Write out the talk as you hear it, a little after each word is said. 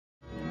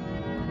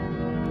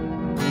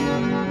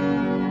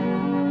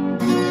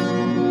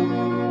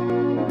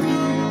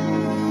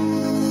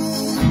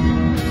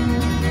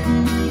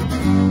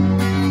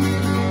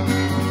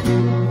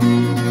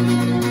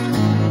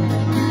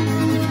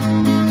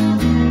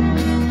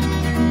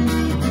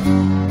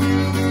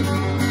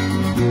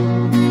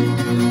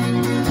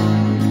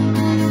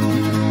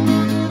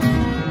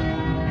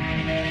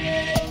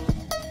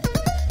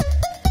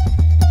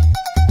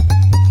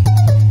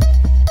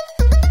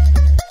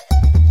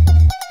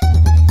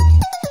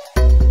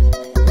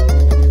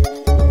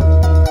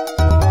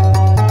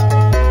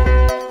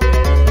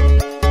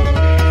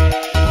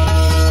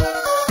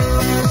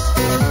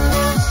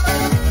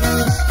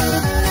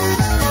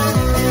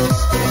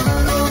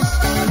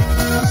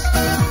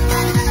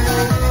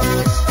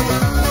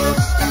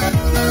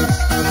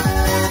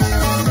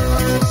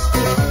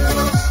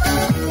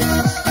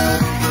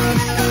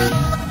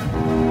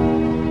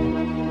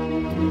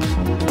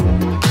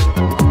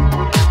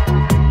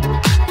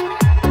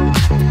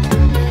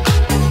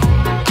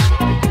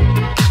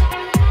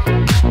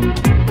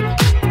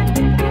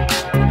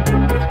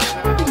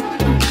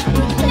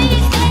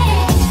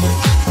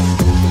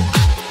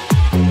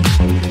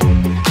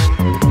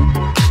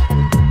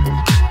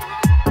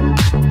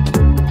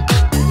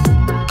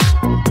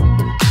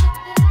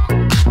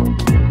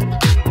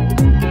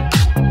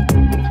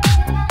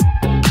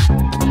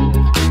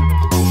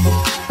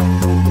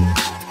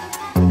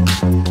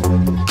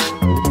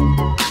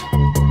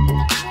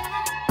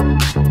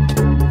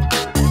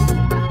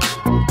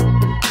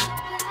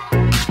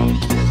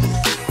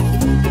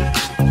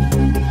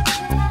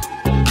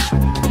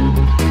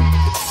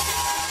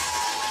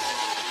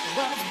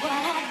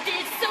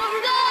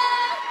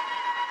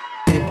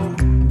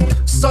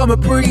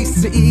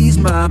breeze to ease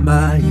my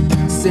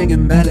mind,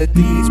 singing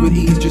melodies with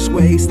ease, just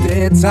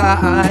wasting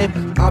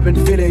time. I've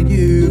been feeling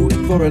you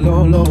for a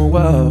long, long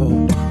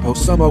while. Oh,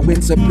 summer,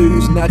 winter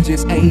blues, and that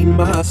just ain't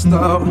my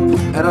style.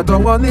 And I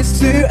don't want this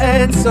to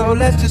end, so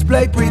let's just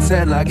play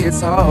pretend like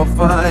it's all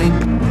fine.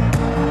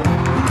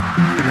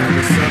 And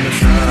it's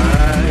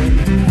summertime.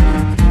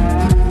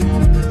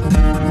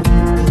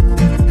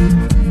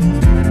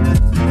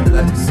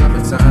 Like it's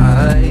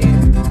summertime.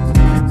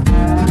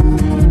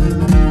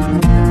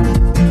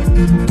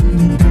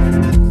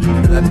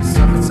 Like it's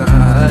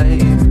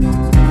summertime.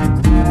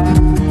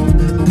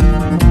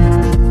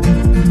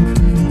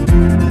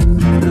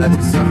 Like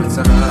it's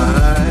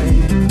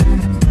summertime.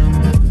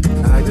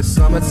 Like the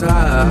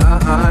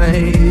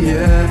summertime,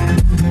 yeah.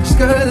 Just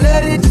gotta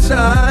let it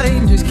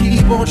shine, just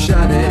keep on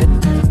shining.